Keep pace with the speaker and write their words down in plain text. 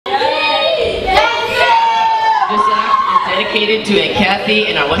dedicated to Aunt Kathy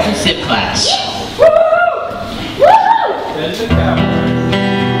and our What's in Sip class.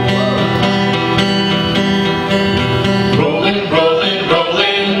 Rolling, rolling,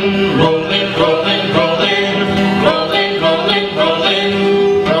 rolling, rolling, rolling, rolling, rolling, rolling, rolling,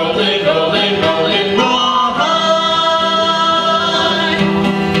 rolling, rolling, rolling,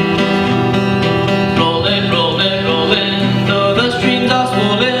 rolling, rolling, rolling, though the streams are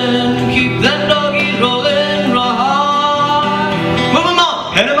swollen, keep them doggies rolling, right. Move 'em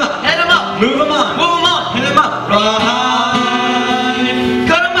on, head 'em up, head 'em up, move 'em on, head 'em up, right.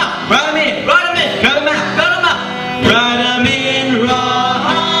 Cut 'em out, ride 'em in, cut 'em out, cut 'em out, ride 'em in,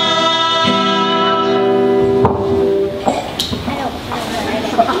 right.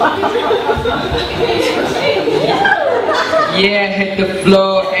 Yeah, hit the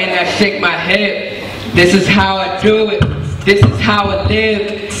floor and I shake my head. This is how I do it. This is how I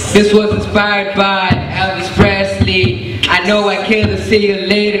live. This was inspired by Elvis Presley. I know I kill to see you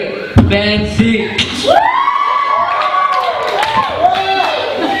later. Fancy.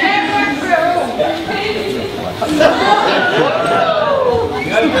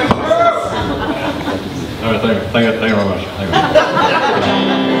 Alright, thank you very much.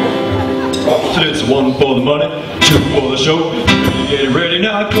 So it's 1 for the money, 2 for the show. Get ready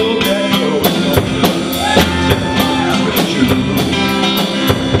now, go, get go.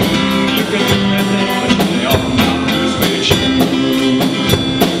 You can do anything, but they all not to switch.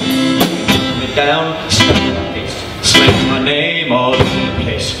 Put me down, slam my name all over the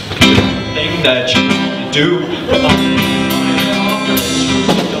place. Thing that you want to do, but I'm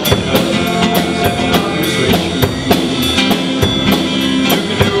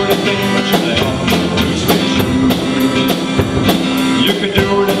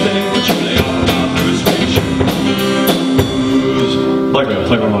Thank you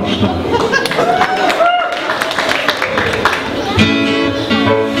very much.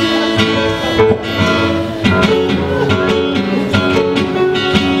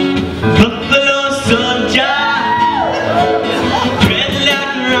 Buffalo soldier, red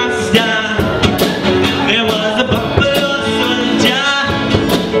like a rasta. There was a buffalo soldier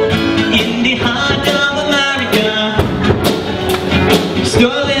in the heart of America,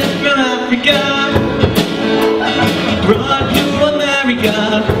 stolen from Africa, brought to America.